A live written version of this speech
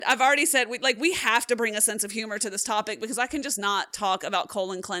I've already said we have to bring a sense of humor to this topic because I can just not talk about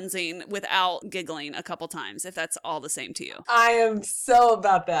colon cleansing without giggling a couple times, if that's all the same to you. I am so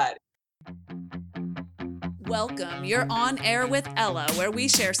about that. Welcome. You're on air with Ella, where we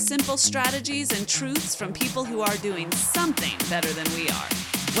share simple strategies and truths from people who are doing something better than we are.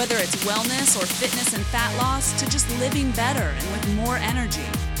 Whether it's wellness or fitness and fat loss, to just living better and with more energy,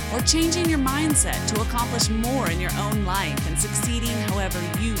 or changing your mindset to accomplish more in your own life and succeeding however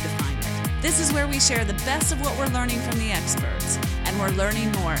you define it. This is where we share the best of what we're learning from the experts, and we're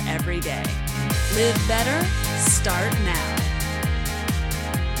learning more every day. Live better, start now.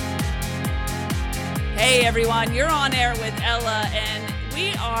 Hey everyone, you're on air with Ella, and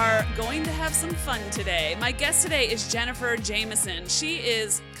we are going to have some fun today. My guest today is Jennifer Jameson. She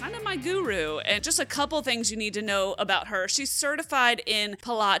is kind of my guru, and just a couple things you need to know about her. She's certified in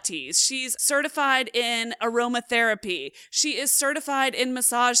Pilates. She's certified in aromatherapy. She is certified in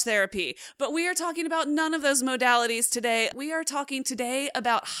massage therapy. But we are talking about none of those modalities today. We are talking today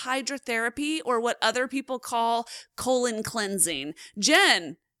about hydrotherapy, or what other people call colon cleansing.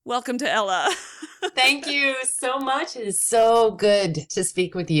 Jen, welcome to Ella. Thank you so much. It is so good to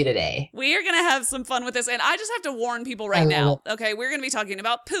speak with you today. We are going to have some fun with this. And I just have to warn people right now. Okay, we're going to be talking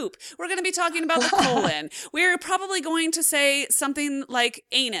about poop. We're going to be talking about the colon. We're probably going to say something like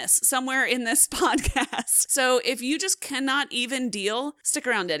anus somewhere in this podcast. So if you just cannot even deal, stick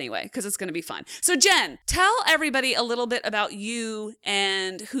around anyway, because it's going to be fun. So Jen, tell everybody a little bit about you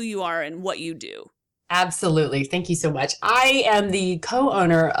and who you are and what you do. Absolutely. Thank you so much. I am the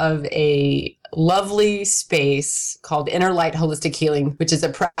co-owner of a lovely space called Inner Light Holistic Healing, which is a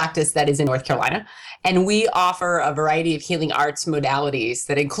practice that is in North Carolina. And we offer a variety of healing arts modalities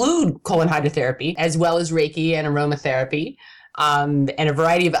that include colon hydrotherapy, as well as Reiki and aromatherapy. And a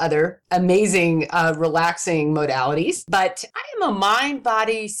variety of other amazing, relaxing modalities. But I am a mind,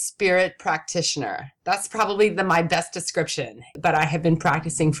 body, spirit practitioner. That's probably my best description. But I have been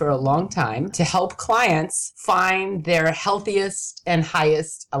practicing for a long time to help clients find their healthiest and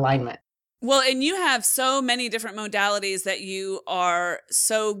highest alignment. Well, and you have so many different modalities that you are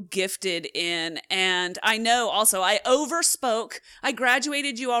so gifted in. And I know also I overspoke. I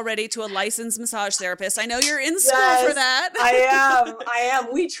graduated you already to a licensed massage therapist. I know you're in school for that. I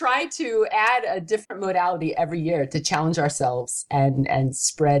am. We try to add a different modality every year to challenge ourselves and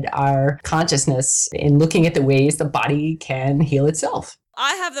spread our consciousness in looking at the ways the body can heal itself.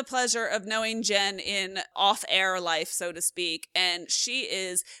 I have the pleasure of knowing Jen in off-air life, so to speak, and she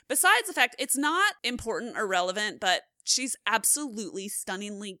is, besides the fact it's not important or relevant, but she's absolutely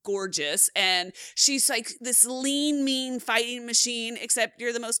stunningly gorgeous, and she's like this lean, mean fighting machine, except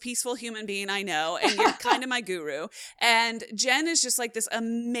you're the most peaceful human being I know, and you're kind of my guru. And Jen is just like this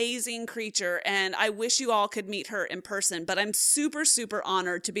amazing creature, and I wish you all could meet her in person, but I'm super, super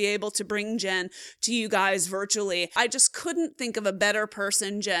honored to be able to bring Jen to you guys virtually. I just couldn't think of a better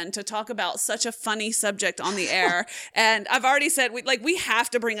person, Jen, to talk about such a funny subject on the air. And I've already said, we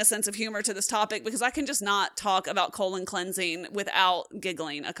have to bring a sense of humor to this topic because I can just not talk about colon cleansing without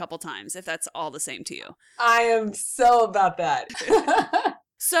giggling a couple times, if that's all the same to you. I am so about that.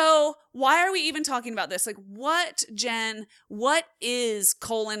 So why are we even talking about this? Jen, what is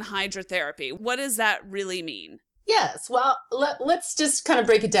colon hydrotherapy? What does that really mean? Yes. Well, let's just kind of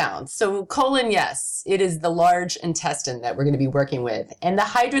break it down. So colon, yes, it is the large intestine that we're going to be working with. And the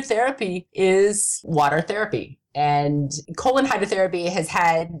hydrotherapy is water therapy. And colon hydrotherapy has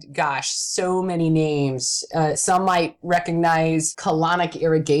had, so many names. Some might recognize colonic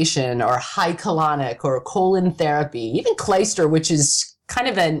irrigation or high colonic or colon therapy, even clyster, which is kind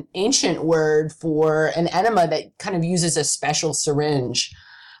of an ancient word for an enema that kind of uses a special syringe.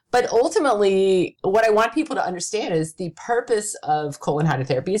 But ultimately, what I want people to understand is the purpose of colon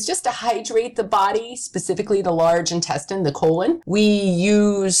hydrotherapy is just to hydrate the body, specifically the large intestine, the colon. We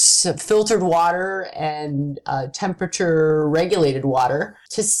use filtered water and temperature regulated water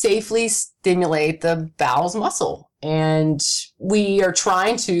to safely stimulate the bowels muscle. And we are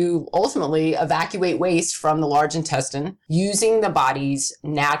trying to ultimately evacuate waste from the large intestine using the body's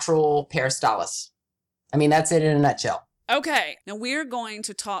natural peristalsis. I mean, that's it in a nutshell. Okay, now we're going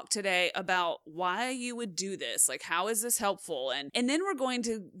to talk today about why you would do this, like how is this helpful? And then we're going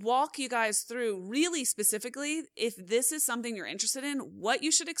to walk you guys through really specifically, if this is something you're interested in, what you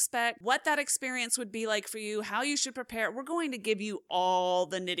should expect, what that experience would be like for you, how you should prepare. We're going to give you all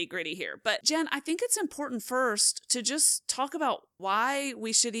the nitty gritty here. But Jen, I think it's important first to just talk about why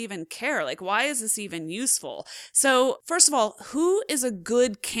we should even care. Like, why is this even useful? So first of all, who is a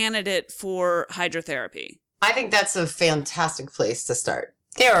good candidate for hydrotherapy? I think that's a fantastic place to start.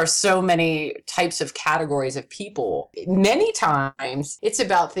 There are so many types of categories of people. Many times it's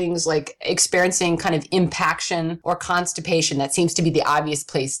about things like experiencing kind of impaction or constipation. That seems to be the obvious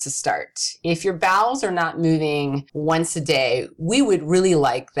place to start. If your bowels are not moving once a day, we would really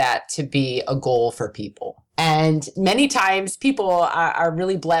like that to be a goal for people. And many times people are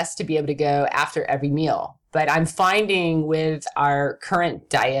really blessed to be able to go after every meal. But I'm finding with our current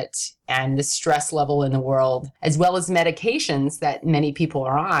diet and the stress level in the world, as well as medications that many people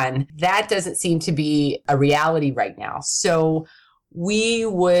are on, that doesn't seem to be a reality right now. So we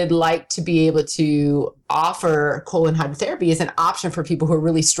would like to be able to offer colon hydrotherapy as an option for people who are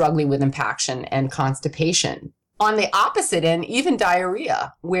really struggling with impaction and constipation. On the opposite end, even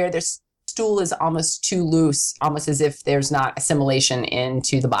diarrhea, where there's stool is almost too loose, almost as if there's not assimilation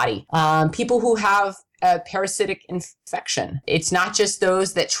into the body. People who have a parasitic infection. It's not just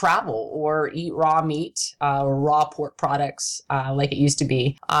those that travel or eat raw meat or raw pork products like it used to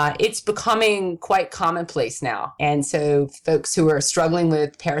be. It's becoming quite commonplace now. And so folks who are struggling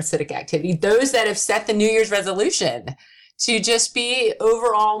with parasitic activity, those that have set the New Year's resolution to just be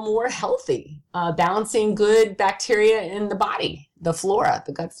overall more healthy, balancing good bacteria in the body, the flora,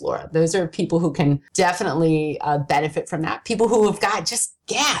 the gut flora. Those are people who can definitely benefit from that. People who have got just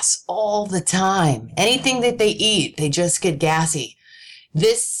gas all the time. Anything that they eat, they just get gassy.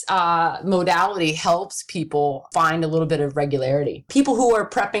 This modality helps people find a little bit of regularity. People who are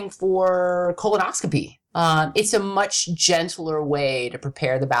prepping for colonoscopy. It's a much gentler way to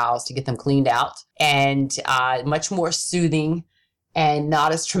prepare the bowels to get them cleaned out, and much more soothing and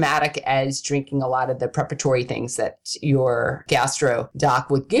not as traumatic as drinking a lot of the preparatory things that your gastro doc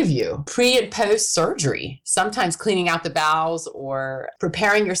would give you. Pre and post surgery, sometimes cleaning out the bowels or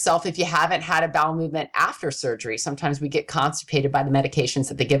preparing yourself if you haven't had a bowel movement after surgery. Sometimes we get constipated by the medications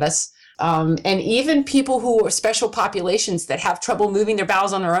that they give us. And even people who are special populations that have trouble moving their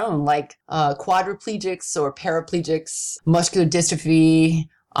bowels on their own, like quadriplegics or paraplegics, muscular dystrophy,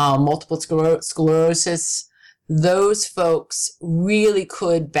 multiple sclerosis, those folks really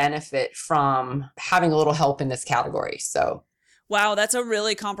could benefit from having a little help in this category. So, wow, that's a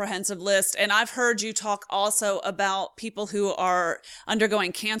really comprehensive list. And I've heard you talk also about people who are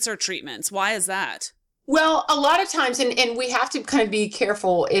undergoing cancer treatments. Why is that? Well, a lot of times, and we have to kind of be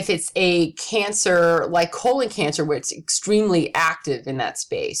careful if it's a cancer like colon cancer, where it's extremely active in that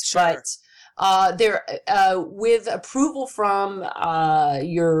space. Sure. But with approval from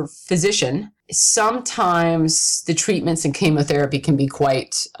your physician, sometimes the treatments and chemotherapy can be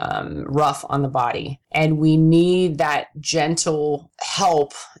quite rough on the body. And we need that gentle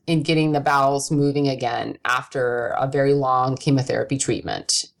help in getting the bowels moving again after a very long chemotherapy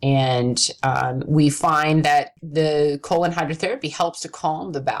treatment. And we find that the colon hydrotherapy helps to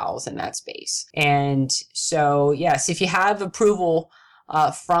calm the bowels in that space. And so, yes, if you have approval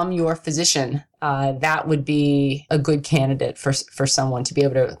from your physician, that would be a good candidate for someone to be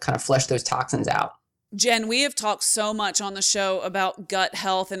able to kind of flush those toxins out. Jen, we have talked so much on the show about gut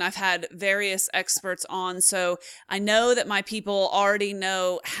health, and I've had various experts on. So I know that my people already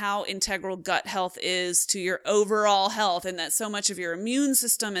know how integral gut health is to your overall health, and that so much of your immune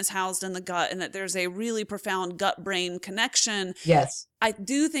system is housed in the gut, and that there's a really profound gut-brain connection. Yes. I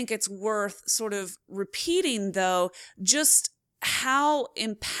do think it's worth sort of repeating, though, just how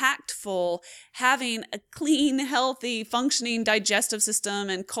impactful having a clean, healthy, functioning digestive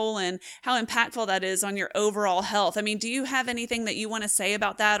system and colon, how impactful that is on your overall health. I mean, do you have anything that you want to say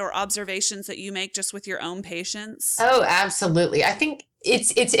about that, or observations that you make just with your own patients? Oh, absolutely. I think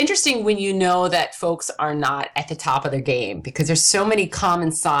it's interesting when you know that folks are not at the top of their game, because there's so many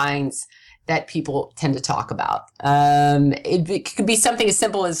common signs that people tend to talk about. It could be something as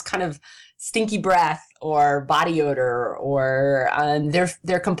simple as kind of stinky breath or body odor, or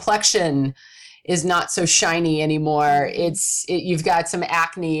their complexion is not so shiny anymore. You've got some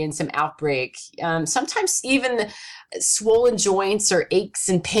acne and some outbreak. Sometimes even swollen joints or aches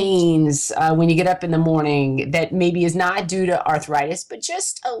and pains when you get up in the morning that maybe is not due to arthritis, but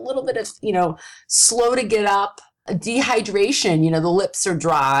just a little bit of, slow to get up, dehydration, the lips are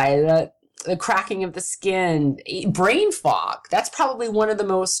dry, the cracking of the skin, brain fog. That's probably one of the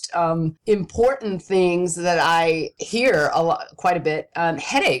most important things that I hear quite a bit.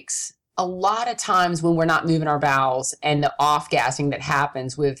 Headaches. A lot of times when we're not moving our bowels and the off-gassing that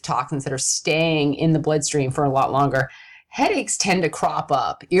happens with toxins that are staying in the bloodstream for a lot longer, headaches tend to crop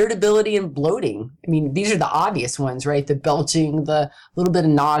up. Irritability and bloating. I mean, these are the obvious ones, right? The belching, the little bit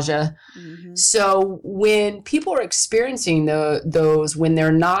of nausea. Mm-hmm. So when people are experiencing those, when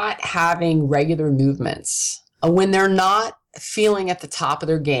they're not having regular movements, when they're not feeling at the top of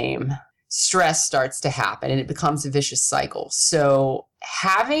their game, stress starts to happen and it becomes a vicious cycle. So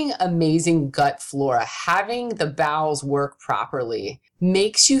having amazing gut flora, having the bowels work properly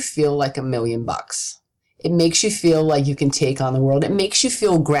makes you feel like $1,000,000. It makes you feel like you can take on the world. It makes you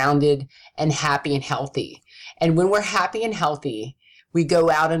feel grounded and happy and healthy. And when we're happy and healthy, we go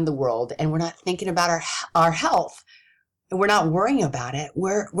out in the world and we're not thinking about our health. And we're not worrying about it.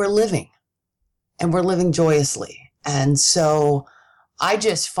 We're living, and we're living joyously. And so I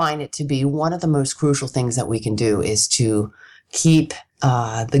just find it to be one of the most crucial things that we can do is to keep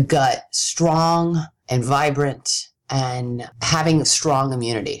the gut strong and vibrant and having strong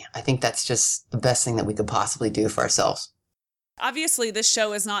immunity. I think that's just the best thing that we could possibly do for ourselves. Obviously, this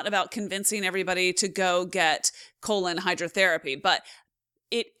show is not about convincing everybody to go get colon hydrotherapy, but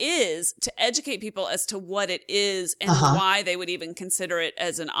it is to educate people as to what it is and why they would even consider it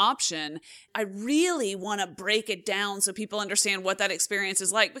as an option. I really want to break it down so people understand what that experience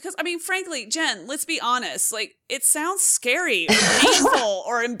is like. Because, I mean, frankly, Jen, let's be honest, like, it sounds scary or painful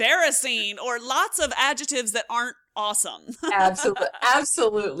or embarrassing or lots of adjectives that aren't awesome. Absolutely.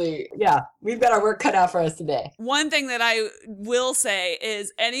 Absolutely. Yeah. We've got our work cut out for us today. One thing that I will say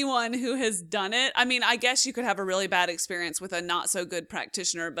is anyone who has done it, I mean, I guess you could have a really bad experience with a not so good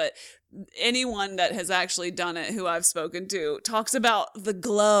practitioner, but anyone that has actually done it who I've spoken to talks about the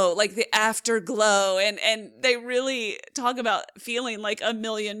glow, like the afterglow, and they really talk about feeling like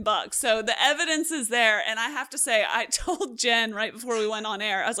 $1,000,000. So the evidence is there. And I have to say, I told Jen right before we went on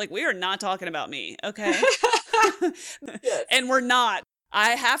air, I was like, we are not talking about me. Okay. Yes. And we're not.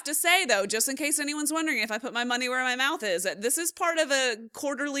 I have to say, though, just in case anyone's wondering if I put my money where my mouth is, that this is part of a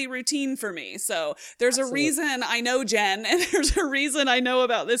quarterly routine for me. So there's a reason I know Jen, and there's a reason I know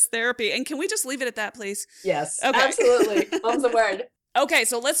about this therapy. And can we just leave it at that, please? Yes, okay. Absolutely. Mom's the word. Okay,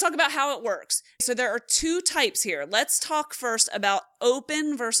 so let's talk about how it works. So there are two types here. Let's talk first about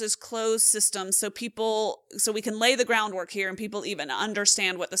open versus closed systems so we can lay the groundwork here and people even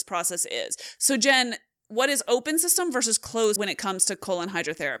understand what this process is. So Jen, what is open system versus closed when it comes to colon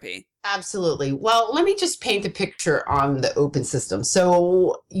hydrotherapy? Absolutely. Well, let me just paint the picture on the open system.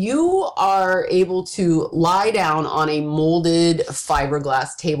 So you are able to lie down on a molded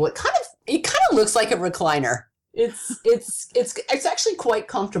fiberglass table. It kind of looks like a recliner. It's actually quite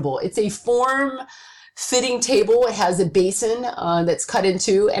comfortable. It's a form-fitting table. It has a basin that's cut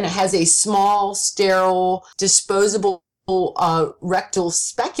into, and it has a small, sterile, disposable rectal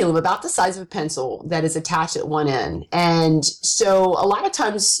speculum about the size of a pencil that is attached at one end. And so a lot of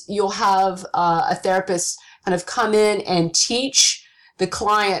times you'll have a therapist kind of come in and teach the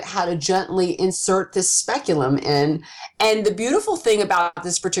client how to gently insert this speculum in. And the beautiful thing about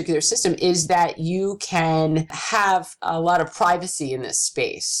this particular system is that you can have a lot of privacy in this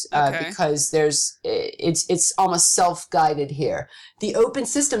space because it's almost self-guided here. The open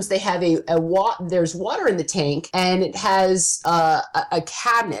systems, they have there's water in the tank, and it has a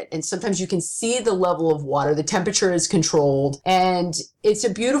cabinet, and sometimes you can see the level of water. The temperature is controlled, and it's a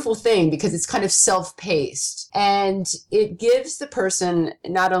beautiful thing because it's kind of self-paced, and it gives the person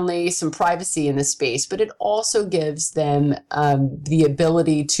not only some privacy in the space, but it also gives them the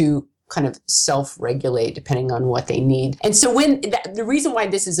ability to kind of self-regulate depending on what they need. And so the reason why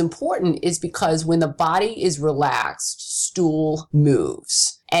this is important is because when the body is relaxed, stool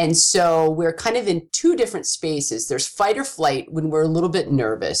moves. And so we're kind of in two different spaces. There's fight or flight when we're a little bit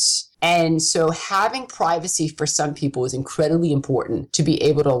nervous. And so having privacy for some people is incredibly important to be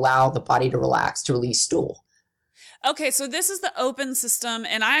able to allow the body to relax, to release stool. Okay, so this is the open system,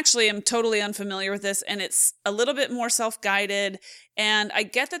 and I actually am totally unfamiliar with this, and it's a little bit more self-guided, and I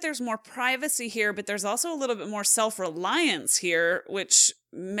get that there's more privacy here, but there's also a little bit more self-reliance here, which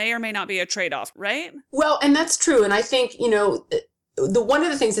may or may not be a trade-off, right? Well, and that's true, and I think, one of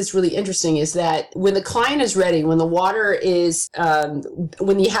the things that's really interesting is that when the client is ready, when the water is,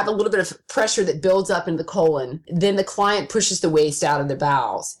 when you have a little bit of pressure that builds up in the colon, then the client pushes the waste out of the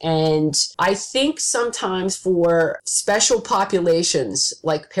bowels. And I think sometimes for special populations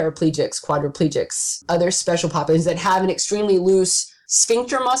like paraplegics, quadriplegics, other special populations that have an extremely loose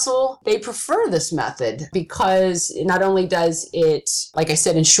sphincter muscle, they prefer this method because not only does it, like I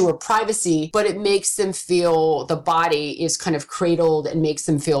said, ensure privacy, but it makes them feel the body is kind of cradled and makes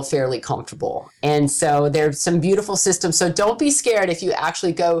them feel fairly comfortable. And so there's some beautiful systems. So don't be scared if you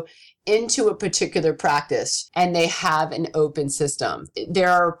actually go into a particular practice and they have an open system.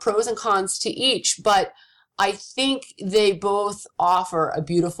 There are pros and cons to each, but I think they both offer a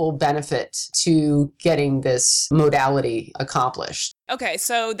beautiful benefit to getting this modality accomplished. Okay,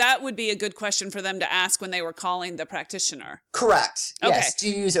 so that would be a good question for them to ask when they were calling the practitioner. Correct. Okay. Yes. Do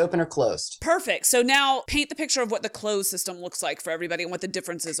you use open or closed? Perfect. So now paint the picture of what the closed system looks like for everybody and what the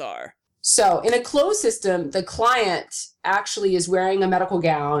differences are. So in a closed system, the client actually is wearing a medical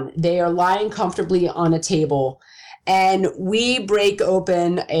gown. They are lying comfortably on a table, and we break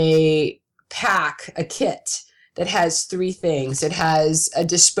open a kit that has 3 things. It has a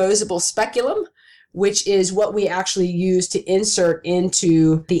disposable speculum, which is what we actually use to insert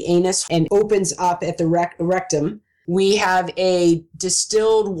into the anus and opens up at the rectum. We have a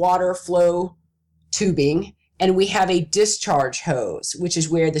distilled water flow tubing, and we have a discharge hose, which is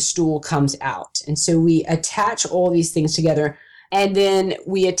where the stool comes out. And so we attach all these things together, and then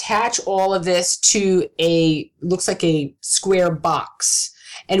we attach all of this to looks like a square box.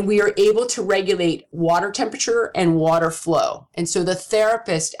 And we are able to regulate water temperature and water flow. And so the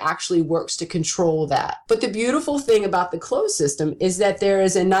therapist actually works to control that. But the beautiful thing about the closed system is that there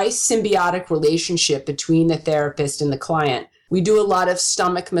is a nice symbiotic relationship between the therapist and the client. We do a lot of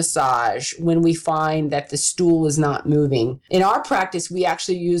stomach massage when we find that the stool is not moving. In our practice, we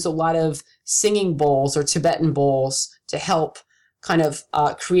actually use a lot of singing bowls or Tibetan bowls to help kind of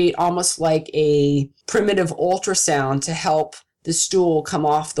create almost like a primitive ultrasound to help the stool come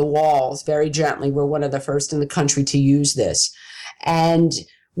off the walls very gently. We're one of the first in the country to use this. And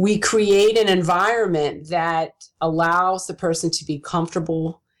we create an environment that allows the person to be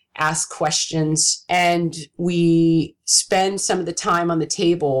comfortable, ask questions, and we spend some of the time on the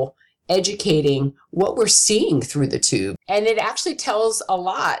table educating what we're seeing through the tube. And it actually tells a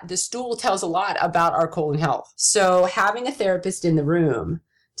lot. The stool tells a lot about our colon health. So having a therapist in the room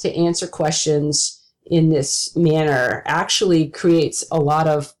to answer questions in this manner actually creates a lot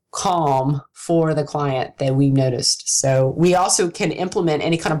of calm for the client that we've noticed. So we also can implement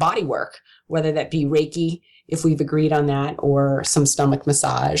any kind of body work, whether that be Reiki, if we've agreed on that, or some stomach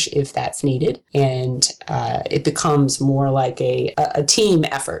massage if that's needed. And it becomes more like a team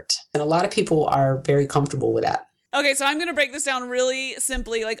effort. And a lot of people are very comfortable with that. Okay, so I'm going to break this down really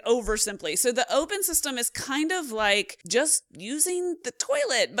simply, like oversimply. So the open system is kind of like just using the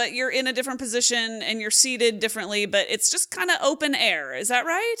toilet, but you're in a different position and you're seated differently, but it's just kind of open air. Is that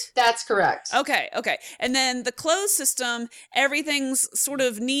right? That's correct. Okay. And then the closed system, everything's sort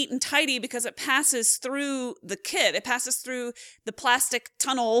of neat and tidy because it passes through the kit. It passes through the plastic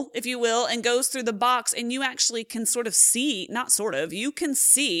tunnel, if you will, and goes through the box, and you actually can sort of see, you can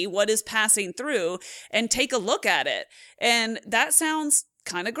see what is passing through and take a look at it. And that sounds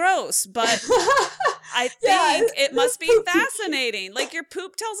kind of gross, but I think it must be fascinating. Like your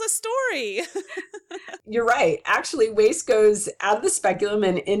poop tells a story. You're right. Actually, waste goes out of the speculum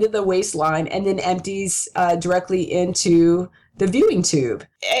and into the waistline and then empties directly into the viewing tube.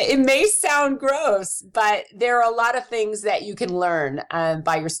 It may sound gross, but there are a lot of things that you can learn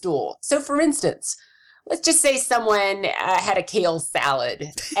by your stool. So for instance, let's just say someone had a kale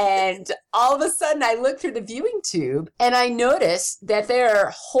salad, and all of a sudden I look through the viewing tube and I notice that there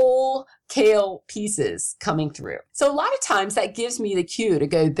are whole kale pieces coming through. So a lot of times that gives me the cue to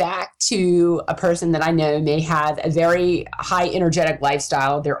go back to a person that I know may have a very high energetic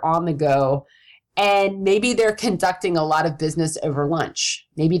lifestyle. They're on the go, and maybe they're conducting a lot of business over lunch.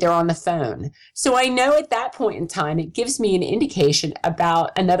 Maybe they're on the phone. So I know at that point in time, it gives me an indication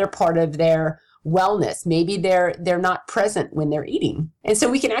about another part of their wellness. Maybe they're not present when they're eating. And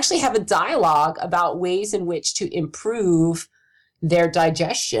so we can actually have a dialogue about ways in which to improve their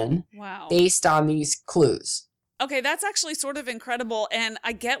digestion based on these clues. Okay, that's actually sort of incredible, and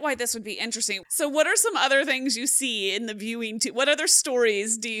I get why this would be interesting. So what are some other things you see in the viewing tube? What other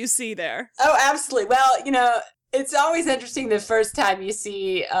stories do you see there? Oh, absolutely. Well, it's always interesting the first time you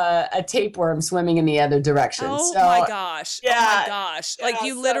see a tapeworm swimming in the other direction. My gosh. Yeah, oh my gosh. Like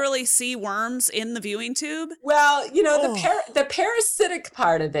you literally see worms in the viewing tube? Well, the parasitic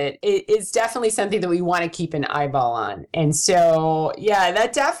part of it is definitely something that we want to keep an eyeball on. And so,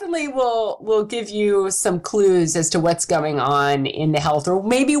 that definitely will give you some clues as to what's going on in the health, or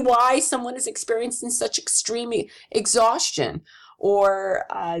maybe why someone is experiencing such extreme exhaustion, or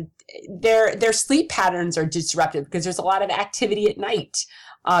their sleep patterns are disrupted because there's a lot of activity at night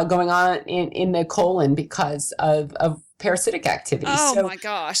going on in the colon because of parasitic activity. Oh my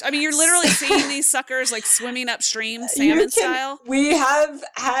gosh. I mean, you're literally seeing these suckers like swimming upstream, salmon style. We have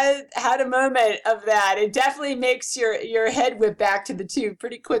had a moment of that. It definitely makes your head whip back to the tube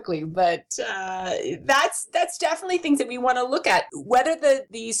pretty quickly, but that's definitely things that we want to look at. Whether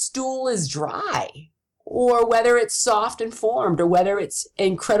the stool is dry. or whether it's soft and formed, or whether it's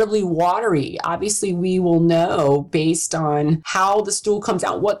incredibly watery. Obviously, we will know based on how the stool comes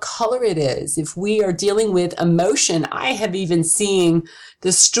out, what color it is. If we are dealing with emotion, I have even seen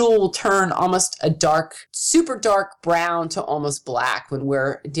the stool turn almost a dark, super dark brown to almost black when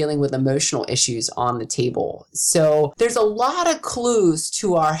we're dealing with emotional issues on the table. So there's a lot of clues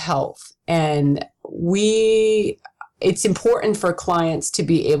to our health, and it's important for clients to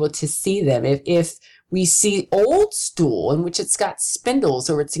be able to see them. If we see old stool in which it's got spindles,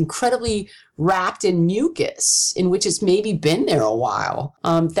 or it's incredibly wrapped in mucus, in which it's maybe been there a while,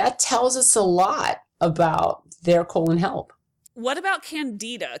 that tells us a lot about their colon health. What about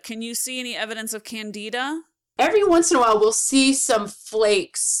candida? Can you see any evidence of candida? Every once in a while, we'll see some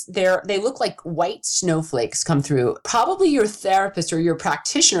flakes. They look like white snowflakes come through. Probably your therapist or your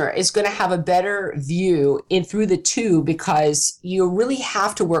practitioner is going to have a better view in through the tube, because you really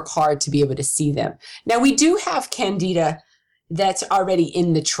have to work hard to be able to see them. Now, we do have candida that's already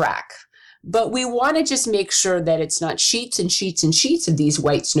in the track, but we want to just make sure that it's not sheets and sheets and sheets of these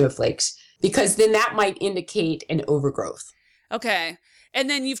white snowflakes, because then that might indicate an overgrowth. Okay. And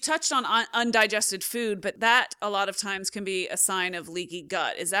then you've touched on undigested food, but that a lot of times can be a sign of leaky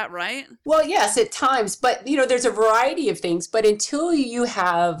gut. Is that right? Well, yes, at times, but there's a variety of things. But until you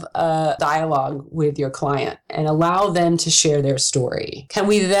have a dialogue with your client and allow them to share their story, can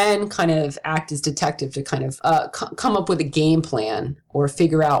we then kind of act as detective to kind of come up with a game plan or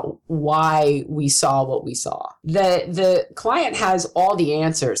figure out why we saw what we saw? The client has all the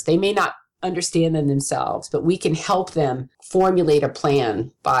answers. They may not understand them themselves, but we can help them formulate a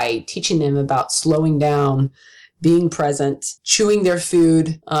plan by teaching them about slowing down, being present, chewing their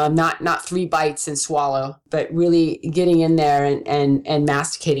food, not 3 bites and swallow, but really getting in there and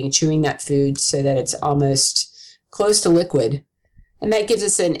masticating, chewing that food so that it's almost close to liquid. And that gives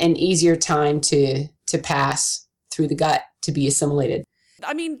us an easier time to pass through the gut to be assimilated.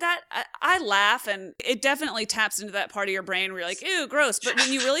 I mean, I laugh, and it definitely taps into that part of your brain where you're like, ew, gross. But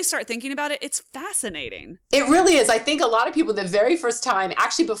when you really start thinking about it, it's fascinating. It really is. I think a lot of people the very first time,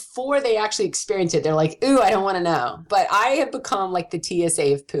 actually before they actually experience it, they're like, ooh, I don't want to know. But I have become like the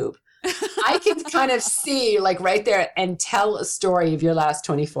TSA of poop. I can kind of see like right there and tell a story of your last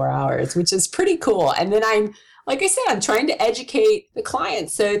 24 hours, which is pretty cool. And then like I said, I'm trying to educate the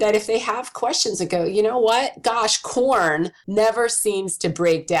clients so that if they have questions and go, you know what, gosh, corn never seems to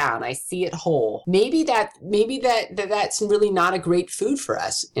break down. I see it whole. Maybe that's really not a great food for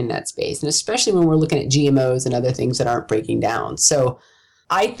us in that space. And especially when we're looking at GMOs and other things that aren't breaking down. So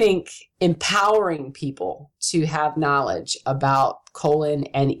I think empowering people to have knowledge about colon,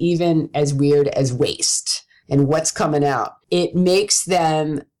 and even as weird as waste and what's coming out, it makes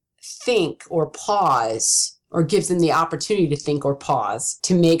them think or pause, or gives them the opportunity to think or pause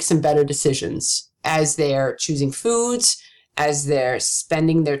to make some better decisions as they're choosing foods, as they're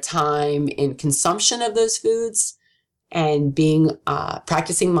spending their time in consumption of those foods, and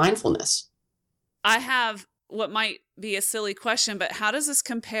practicing mindfulness. I have what might be a silly question, but how does this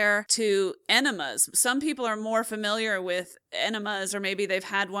compare to enemas? Some people are more familiar with enemas, or maybe they've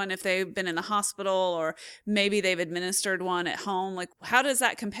had one if they've been in the hospital, or maybe they've administered one at home. Like, how does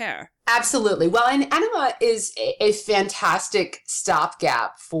that compare? Absolutely. Well, an enema is a fantastic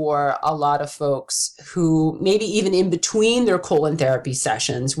stopgap for a lot of folks who maybe even in between their colon therapy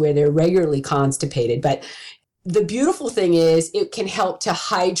sessions where they're regularly constipated. But the beautiful thing is it can help to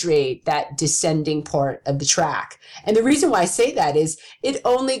hydrate that descending part of the tract. And the reason why I say that is it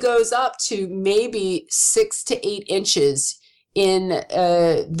only goes up to maybe 6 to 8 inches in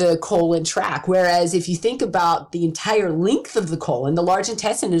the colon tract. Whereas if you think about the entire length of the colon, the large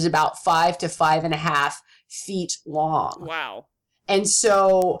intestine is about 5 to 5.5 feet long. Wow. And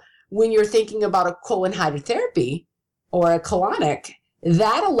so when you're thinking about a colon hydrotherapy or a colonic,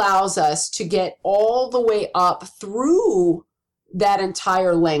 that allows us to get all the way up through that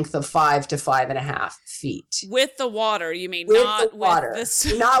entire length of 5 to 5.5 feet. With the water, you mean? With not the water.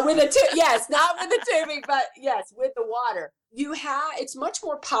 With not with the yes, not with the tubing, but yes, with the water. It's much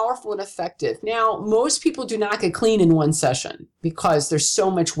more powerful and effective. Now, most people do not get clean in one session because there's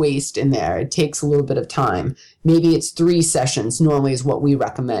so much waste in there. It takes a little bit of time. Maybe it's 3 sessions normally is what we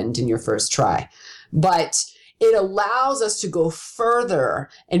recommend in your first try. But it allows us to go further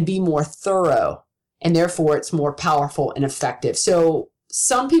and be more thorough, and therefore it's more powerful and effective. So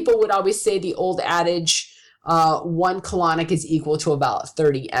some people would always say the old adage, 1 colonic is equal to about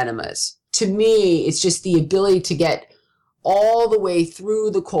 30 enemas. To me, it's just the ability to get all the way through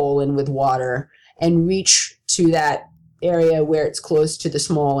the colon with water and reach to that area where it's close to the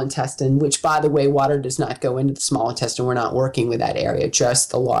small intestine, which, by the way, water does not go into the small intestine. We're not working with that area, just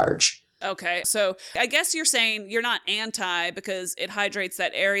the large. Okay. So I guess you're saying you're not anti because it hydrates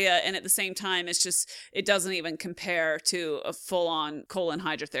that area. And at the same time, it doesn't even compare to a full on colon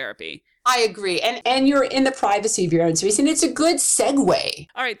hydrotherapy. I agree. And you're in the privacy of your own space. And it's a good segue.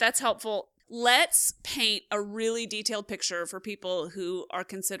 All right. That's helpful. Let's paint a really detailed picture for people who are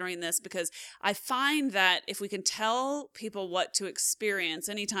considering this, because I find that if we can tell people what to experience,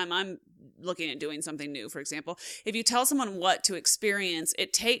 anytime I'm looking at doing something new, for example, if you tell someone what to experience,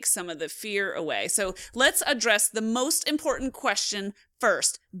 it takes some of the fear away. So let's address the most important question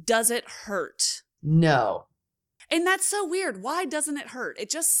first. Does it hurt? No. And that's so weird. Why doesn't it hurt? It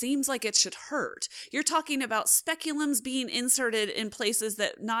just seems like it should hurt. You're talking about speculums being inserted in places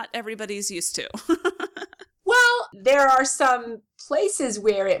that not everybody's used to. Well, there are some places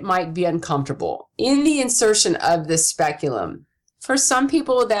where it might be uncomfortable in the insertion of the speculum. For some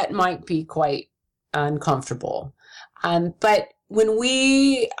people, that might be quite uncomfortable. But when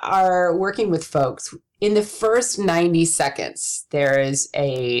we are working with folks, in the first 90 seconds,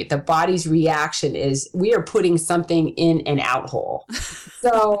 the body's reaction is we are putting something in an out hole.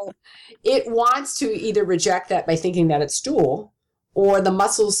 So it wants to either reject that by thinking that it's stool, or the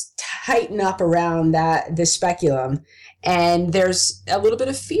muscles tighten up around the speculum, and there's a little bit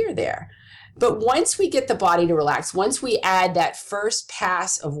of fear there. But once we get the body to relax, once we add that first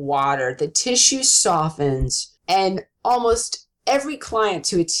pass of water, the tissue softens, and almost every client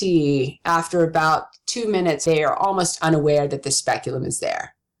to a T, after about 2 minutes, they are almost unaware that the speculum is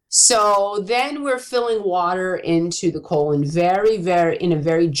there. So then we're filling water into the colon in a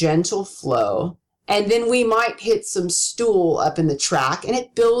very gentle flow. And then we might hit some stool up in the tract, and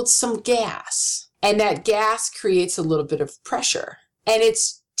it builds some gas. And that gas creates a little bit of pressure. And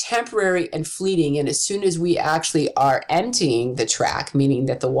it's temporary and fleeting. And as soon as we actually are emptying the tract, meaning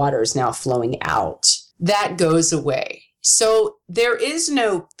that the water is now flowing out, that goes away. So there is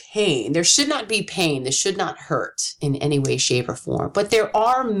no pain. There should not be pain. This should not hurt in any way, shape, or form. But there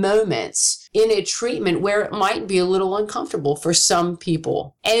are moments in a treatment where it might be a little uncomfortable for some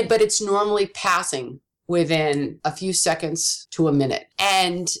people. But it's normally passing within a few seconds to a minute.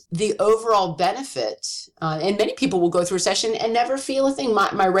 And the overall benefit, and many people will go through a session and never feel a thing.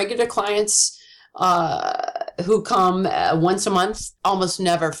 My regular clients who come once a month almost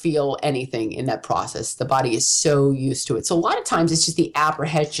never feel anything in that process. The body is so used to it. So a lot of times it's just the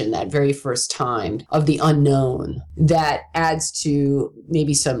apprehension that very first time of the unknown that adds to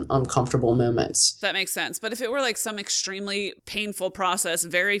maybe some uncomfortable moments. That makes sense. But if it were like some extremely painful process,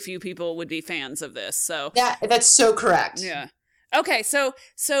 very few people would be fans of this. So that's so correct. Yeah. Okay, so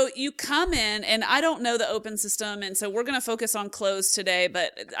you come in, and I don't know the open system, and so we're going to focus on closed today,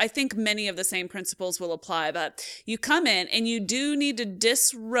 but I think many of the same principles will apply. But you come in, and you do need to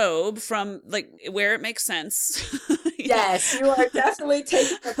disrobe from like where it makes sense. Yes, you are definitely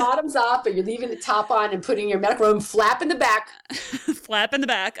taking the bottoms off, but you're leaving the top on and putting your medical robe flap in the back. Flap in the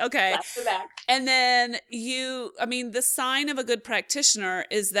back. Okay. Flap in the back. And then the sign of a good practitioner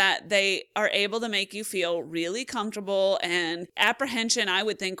is that they are able to make you feel really comfortable, and apprehension, I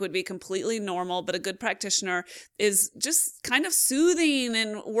would think, would be completely normal, but a good practitioner is just kind of soothing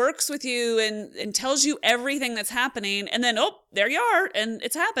and works with you and tells you everything that's happening. And then, oh, there you are. And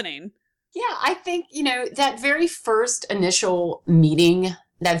it's happening. Yeah, I think, that very first initial meeting,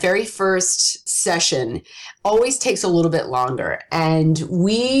 that very first session always takes a little bit longer. And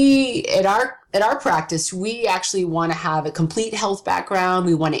we, at our practice, we actually want to have a complete health background.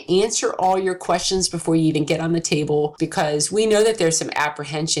 We want to answer all your questions before you even get on the table, because we know that there's some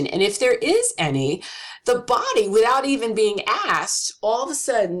apprehension. And if there is any, the body, without even being asked, all of a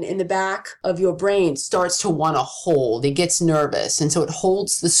sudden in the back of your brain starts to want to hold. It gets nervous. And so it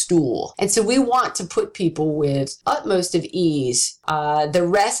holds the stool. And so we want to put people with utmost of ease. The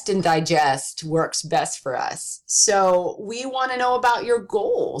rest and digest works best for us. So we want to know about your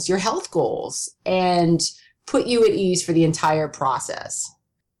goals, your health goals, and put you at ease for the entire process.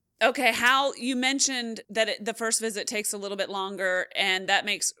 Okay, how you mentioned that the first visit takes a little bit longer, and that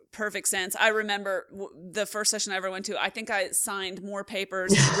makes perfect sense. I remember the first session I ever went to, I think I signed more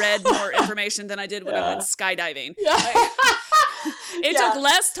papers, read more information than I did when I went skydiving. Yeah. It took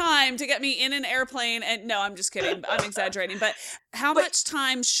less time to get me in an airplane. And no, I'm just kidding. I'm exaggerating. But how much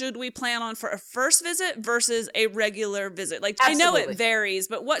time should we plan on for a first visit versus a regular visit? Like, absolutely. I know it varies,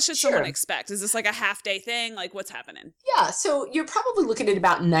 but what should someone expect? Is this like a half-day thing? Like, what's happening? Yeah, so you're probably looking at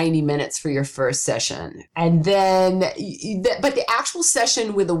about 90 minutes for your first session. And then, but the actual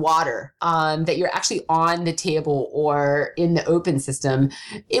session with the water that you're actually on the table or in the open system,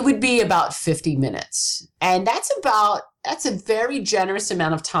 it would be about 50 minutes. And that's a very generous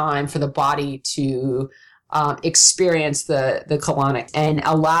amount of time for the body to experience the colonic and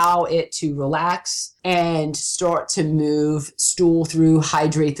allow it to relax and start to move stool through,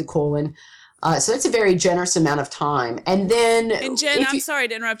 hydrate the colon. So that's a very generous amount of time. And then, and Jen, I'm sorry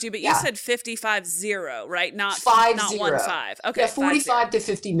to interrupt you, but you said 55-0, right? Not 5-0. 1-5. Okay. Yeah, 45 to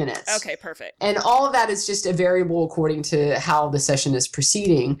 50 minutes. Okay, perfect. And all of that is just a variable according to how the session is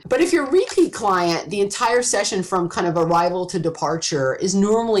proceeding. But if you're a repeat client, the entire session from kind of arrival to departure is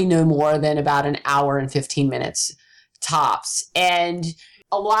normally no more than about an hour and 15 minutes tops. And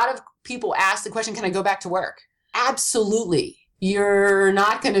a lot of people ask the question, can I go back to work? Absolutely. You're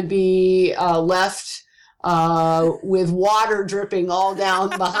not going to be left with water dripping all down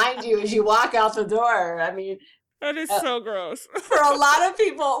behind you as you walk out the door. I mean, that is so gross. For a lot of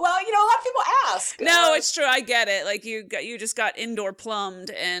people, a lot of people ask. No, it's true. I get it. Like you just got indoor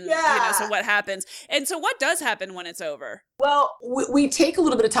plumbed, and so what happens? And so what does happen when it's over? Well, we take a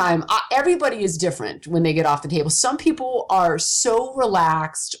little bit of time. Everybody is different when they get off the table. Some people are so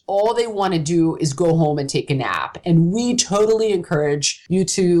relaxed, all they want to do is go home and take a nap. And we totally encourage you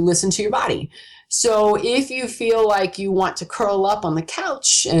to listen to your body. So if you feel like you want to curl up on the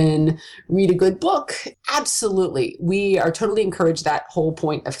couch and read a good book, absolutely. We are totally encourage that whole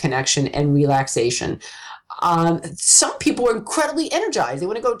point of connection and relaxation. Some people are incredibly energized. They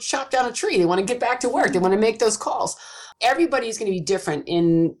want to go chop down a tree. They want to get back to work. They want to make those calls. Everybody's going to be different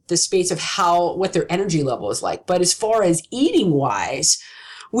in the space of what their energy level is like. But as far as eating wise,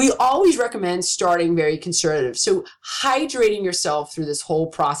 we always recommend starting very conservative. So hydrating yourself through this whole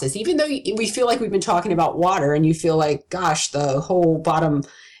process, even though we feel like we've been talking about water and you feel like, gosh, the whole bottom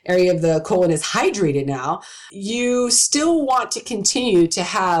area of the colon is hydrated now, you still want to continue to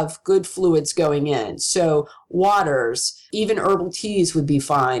have good fluids going in. So waters, even herbal teas would be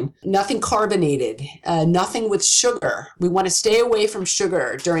fine. Nothing carbonated, nothing with sugar. We want to stay away from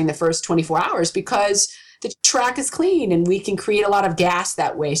sugar during the first 24 hours because the tract is clean and we can create a lot of gas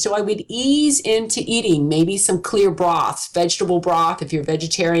that way. So I would ease into eating maybe some clear broths, vegetable broth if you're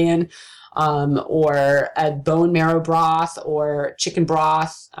vegetarian, or a bone marrow broth or chicken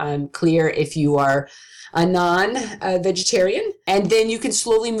broth, clear if you are a non-vegetarian. And then you can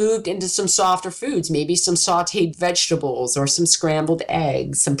slowly move into some softer foods, maybe some sauteed vegetables or some scrambled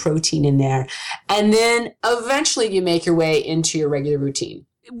eggs, some protein in there. And then eventually you make your way into your regular routine.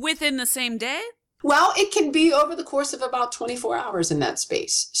 Within the same day? Well, it can be over the course of about 24 hours in that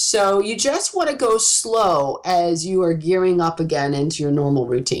space. So you just want to go slow as you are gearing up again into your normal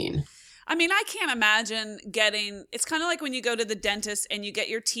routine. I mean, I can't imagine it's kind of like when you go to the dentist and you get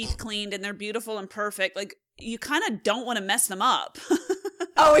your teeth cleaned and they're beautiful and perfect. Like you kind of don't want to mess them up.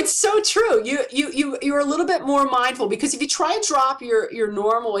 Oh, it's so true. You're a little bit more mindful because if you try and drop your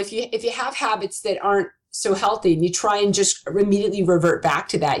normal, if you have habits that aren't so healthy and you try and just immediately revert back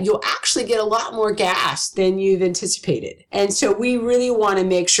to that, you'll actually get a lot more gas than you've anticipated. And so we really want to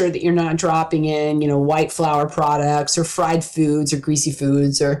make sure that you're not dropping in, white flour products or fried foods or greasy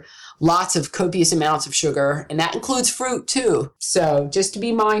foods or lots of copious amounts of sugar. And that includes fruit too. So just to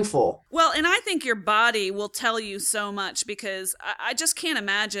be mindful. Well, and I think your body will tell you so much because I just can't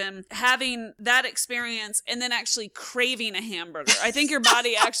imagine having that experience and then actually craving a hamburger. I think your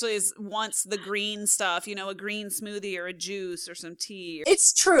body actually wants the green stuff, a green smoothie or a juice or some tea.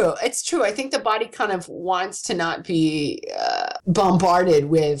 It's true. I think the body kind of wants to not be bombarded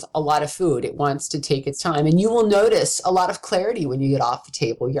with a lot of food. It wants to take its time. And you will notice a lot of clarity when you get off the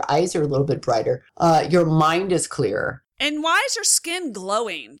table. Your eyes are a little bit brighter. Your mind is clearer. And why is your skin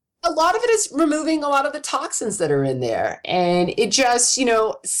glowing? A lot of it is removing a lot of the toxins that are in there. And it just,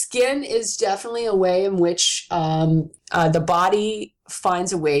 skin is definitely a way in which the body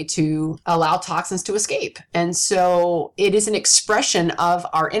finds a way to allow toxins to escape. And so it is an expression of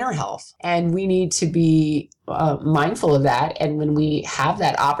our inner health. And we need to be mindful of that. And when we have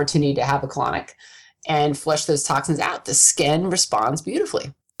that opportunity to have a colonic and flush those toxins out, the skin responds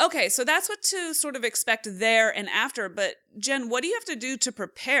beautifully. Okay, so that's what to sort of expect there and after. But Jen, what do you have to do to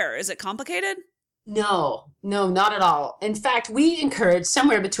prepare? Is it complicated? No, not at all. In fact, we encourage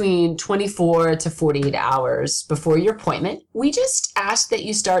somewhere between 24 to 48 hours before your appointment. We just ask that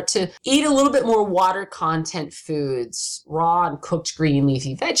you start to eat a little bit more water content foods, raw and cooked green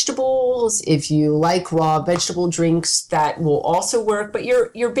leafy vegetables. If you like raw vegetable drinks, that will also work. But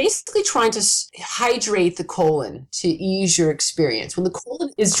you're basically trying to hydrate the colon to ease your experience. When the colon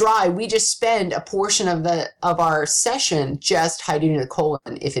is dry, we just spend a portion of our session just hydrating the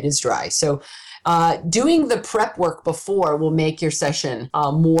colon if it is dry. So doing the prep work before will make your session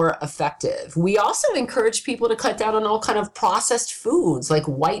more effective. We also encourage people to cut down on all kind of processed foods like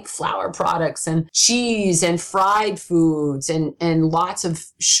white flour products and cheese and fried foods and lots of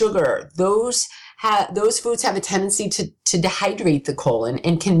sugar. Those those foods have a tendency to dehydrate the colon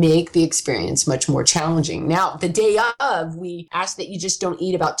and can make the experience much more challenging. Now, the day of, we ask that you just don't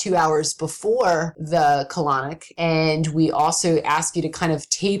eat about 2 hours before the colonic. And we also ask you to kind of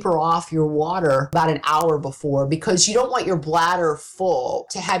taper off your water about an hour before, because you don't want your bladder full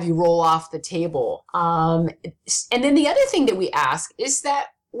to have you roll off the table. And then the other thing that we ask is that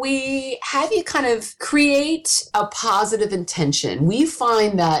we have you kind of create a positive intention. We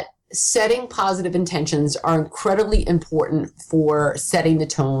find that setting positive intentions are incredibly important for setting the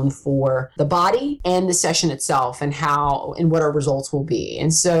tone for the body and the session itself, and how and what our results will be.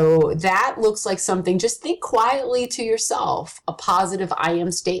 And so that looks like something, just think quietly to yourself, a positive I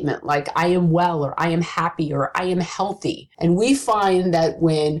am statement, like I am well, or I am happy, or I am healthy. And we find that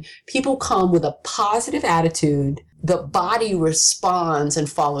when people come with a positive attitude, the body responds and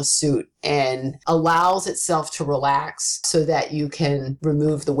follows suit and allows itself to relax so that you can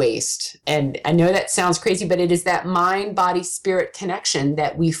remove the waste. And I know that sounds crazy, but it is that mind, body, spirit connection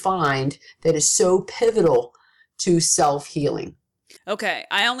that we find that is so pivotal to self-healing. Okay,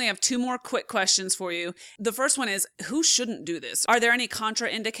 I only have 2 more quick questions for you. The first one is, who shouldn't do this? Are there any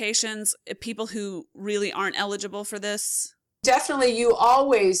contraindications, people who really aren't eligible for this? Definitely, you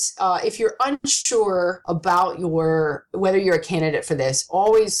always, if you're unsure about whether you're a candidate for this,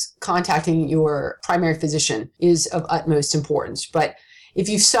 always contacting your primary physician is of utmost importance. But if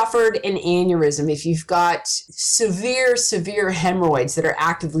you've suffered an aneurysm, if you've got severe hemorrhoids that are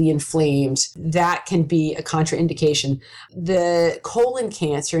actively inflamed, that can be a contraindication. The colon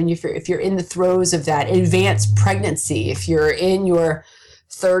cancer, and if you're in the throes of that, advanced pregnancy, if you're in your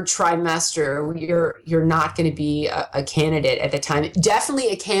 3rd trimester, you're not going to be a candidate at the time. Definitely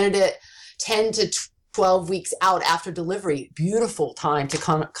a candidate 10 to 12 weeks out after delivery. Beautiful time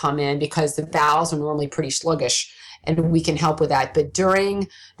to come in, because the bowels are normally pretty sluggish, and we can help with that. But during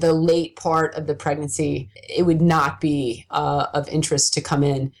the late part of the pregnancy, it would not be of interest to come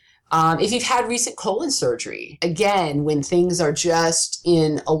in. If you've had recent colon surgery, again, when things are just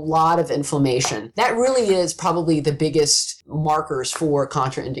in a lot of inflammation, that really is probably the biggest markers for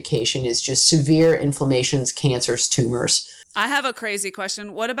contraindication, is just severe inflammations, cancers, tumors. I have a crazy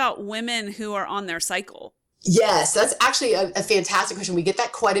question. What about women who are on their cycle? Yes, that's actually a fantastic question. We get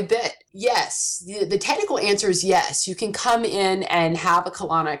that quite a bit. Yes, the technical answer is yes. You can come in and have a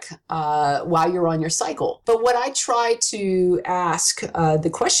colonic while you're on your cycle. But what I try to ask the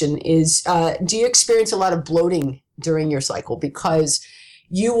question is, do you experience a lot of bloating during your cycle? Because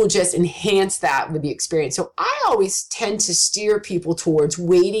you will just enhance that with the experience. So I always tend to steer people towards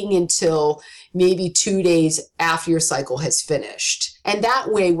waiting until maybe 2 days after your cycle has finished. And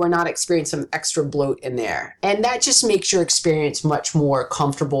that way we're not experiencing some extra bloat in there. And that just makes your experience much more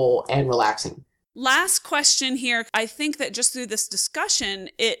comfortable and relaxing. Last question here. I think that just through this discussion,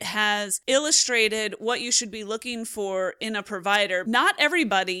 it has illustrated what you should be looking for in a provider. Not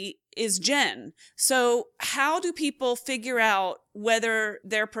everybody is Jen. So how do people figure out whether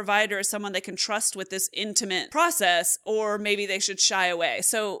their provider is someone they can trust with this intimate process, or maybe they should shy away?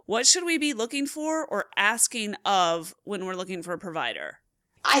 So what should we be looking for or asking of when we're looking for a provider?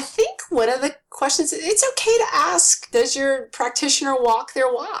 I think one of the questions, it's okay to ask, does your practitioner walk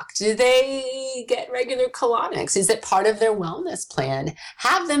their walk? Do they get regular colonics? Is it part of their wellness plan?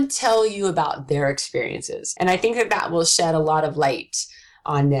 Have them tell you about their experiences. And I think that will shed a lot of light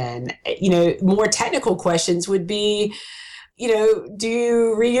on them. More technical questions would be, do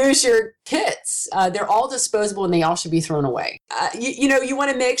you reuse your kits? They're all disposable and they all should be thrown away. You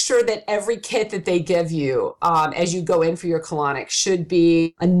want to make sure that every kit that they give you as you go in for your colonic should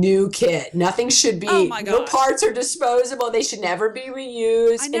be a new kit. Nothing should be, no parts are disposable. They should never be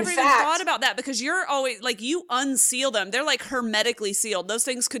reused. I never even thought about that, because you're always like, you unseal them. They're like hermetically sealed. Those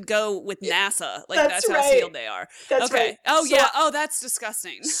things could go with NASA. Like that's how sealed they are. That's okay. Right. Oh, so, yeah. Oh, that's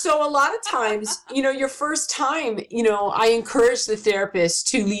disgusting. So a lot of times, your first time, I encourage the therapist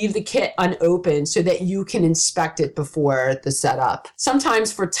to leave the kit unopened so that you can inspect it before the setup.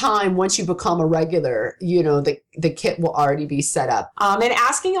 Sometimes for time, once you become a regular, the kit will already be set up. And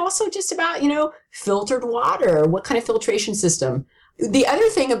asking also just about, filtered water, what kind of filtration system. The other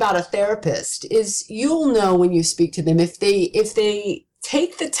thing about a therapist is you'll know when you speak to them if they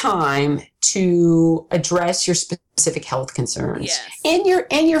take the time to address your specific health concerns and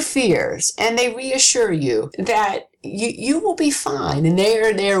your fears, and they reassure you that you will be fine, and they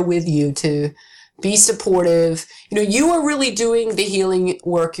are there with you to be supportive. You are really doing the healing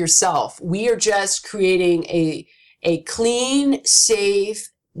work yourself. We are just creating a clean, safe,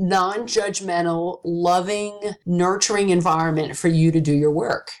 non-judgmental, loving, nurturing environment for you to do your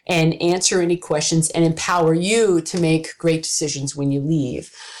work and answer any questions and empower you to make great decisions when you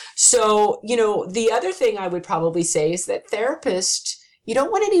leave. So, the other thing I would probably say is that therapists, you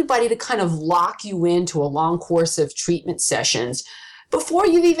don't want anybody to kind of lock you into a long course of treatment sessions before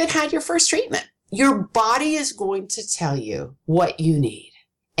you've even had your first treatment. Your body is going to tell you what you need.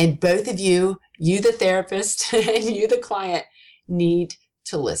 And both of you the therapist and you the client, need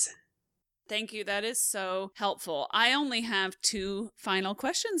to listen. Thank you. That is so helpful. I only have 2 final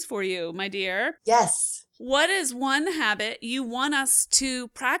questions for you, my dear. Yes. What is one habit you want us to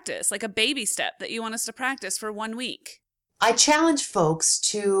practice, like a baby step that you want us to practice for 1 week? I challenge folks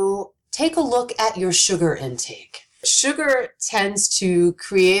to take a look at your sugar intake. Sugar tends to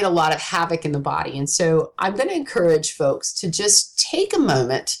create a lot of havoc in the body. And so I'm going to encourage folks to just take a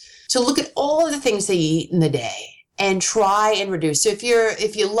moment to look at all of the things they eat in the day and try and reduce. So if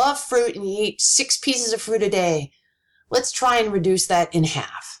you love fruit and you eat 6 pieces of fruit a day, let's try and reduce that in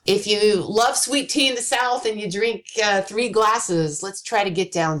half. If you love sweet tea in the South and you drink 3 glasses, let's try to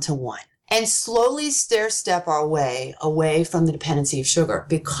get down to 1. And slowly stair-step our way away from the dependency of sugar,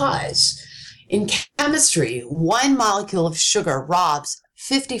 because in chemistry, 1 molecule of sugar robs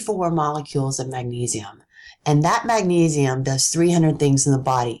 54 molecules of magnesium. And that magnesium does 300 things in the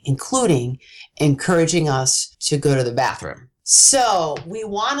body, including encouraging us to go to the bathroom. So we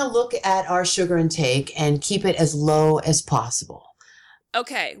want to look at our sugar intake and keep it as low as possible.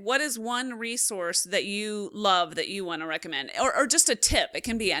 Okay, what is one resource that you love that you want to recommend? Or just a tip? It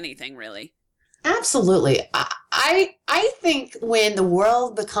can be anything, really. Absolutely. I think when the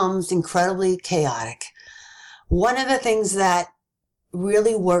world becomes incredibly chaotic, one of the things that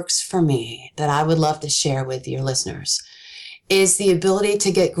really works for me that I would love to share with your listeners is the ability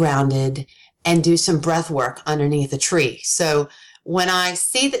to get grounded and do some breath work underneath a tree. So when I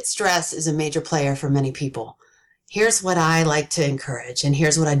see that stress is a major player for many people, here's what I like to encourage, and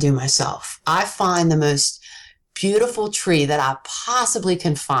here's what I do myself. I find the most beautiful tree that I possibly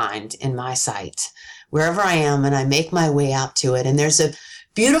can find in my sight, wherever I am, and I make my way out to it. And there's a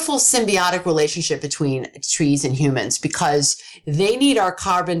beautiful symbiotic relationship between trees and humans because they need our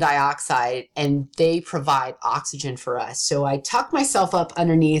carbon dioxide and they provide oxygen for us. So I tuck myself up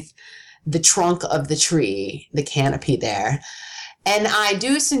underneath the trunk of the tree, the canopy there, and I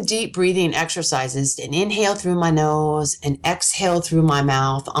do some deep breathing exercises and inhale through my nose and exhale through my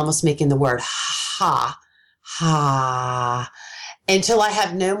mouth, almost making the word ha, ha, until I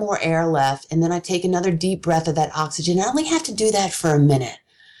have no more air left. And then I take another deep breath of that oxygen. I only have to do that for a minute.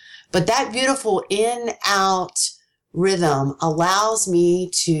 But that beautiful in-out rhythm allows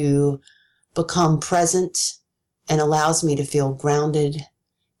me to become present and allows me to feel grounded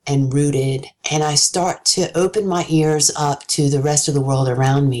and rooted. And I start to open my ears up to the rest of the world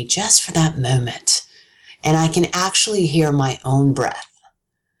around me just for that moment. And I can actually hear my own breath.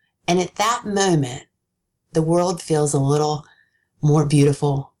 And at that moment, the world feels a little more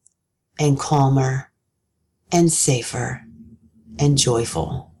beautiful and calmer and safer and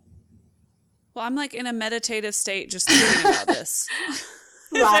joyful. Well, I'm like in a meditative state just thinking about this.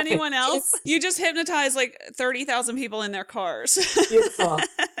 Is anyone else? You just hypnotize like 30,000 people in their cars. Beautiful.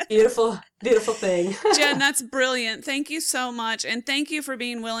 Beautiful, beautiful thing. Jen, that's brilliant. Thank you so much. And thank you for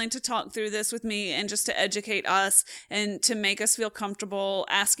being willing to talk through this with me and just to educate us and to make us feel comfortable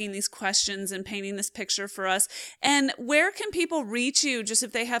asking these questions and painting this picture for us. And where can people reach you just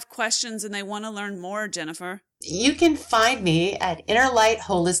if they have questions and they want to learn more, Jennifer? You can find me at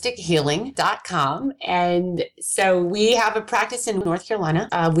innerlightholistichealing.com. And so we have a practice in North Carolina.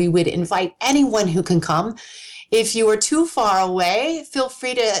 We would invite anyone who can come. If you are too far away, feel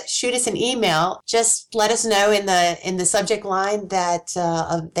free to shoot us an email. Just let us know in the subject line that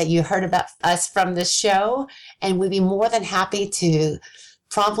you heard about us from this show, and we'd be more than happy to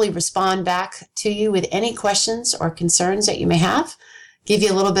promptly respond back to you with any questions or concerns that you may have. Give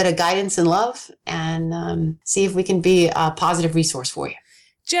you a little bit of guidance and love, and see if we can be a positive resource for you.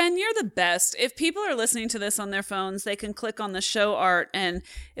 Jen, you're the best. If people are listening to this on their phones, they can click on the show art and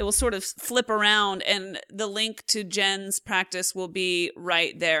it will sort of flip around and the link to Jen's practice will be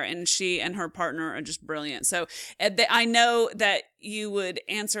right there. And she and her partner are just brilliant. So I know that you would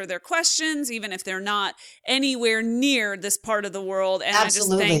answer their questions, even if they're not anywhere near this part of the world. And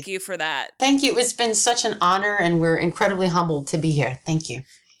Absolutely. I just thank you for that. Thank you. It's been such an honor and we're incredibly humbled to be here. Thank you.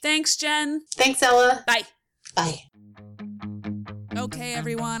 Thanks, Jen. Thanks, Ella. Bye. Bye. Okay,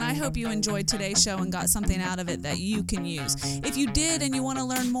 everyone, I hope you enjoyed today's show and got something out of it that you can use. If you did and you want to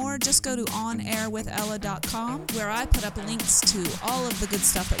learn more, just go to onairwithella.com, where I put up links to all of the good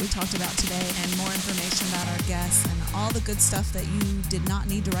stuff that we talked about today and more information about our guests and all the good stuff that you did not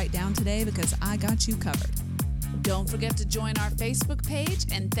need to write down today because I got you covered. Don't forget to join our Facebook page,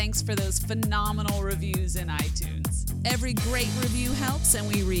 and thanks for those phenomenal reviews in iTunes. Every great review helps, and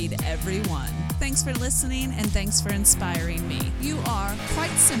we read every one. Thanks for listening, and thanks for inspiring me. You are,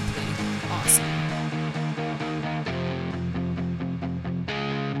 quite simply, awesome.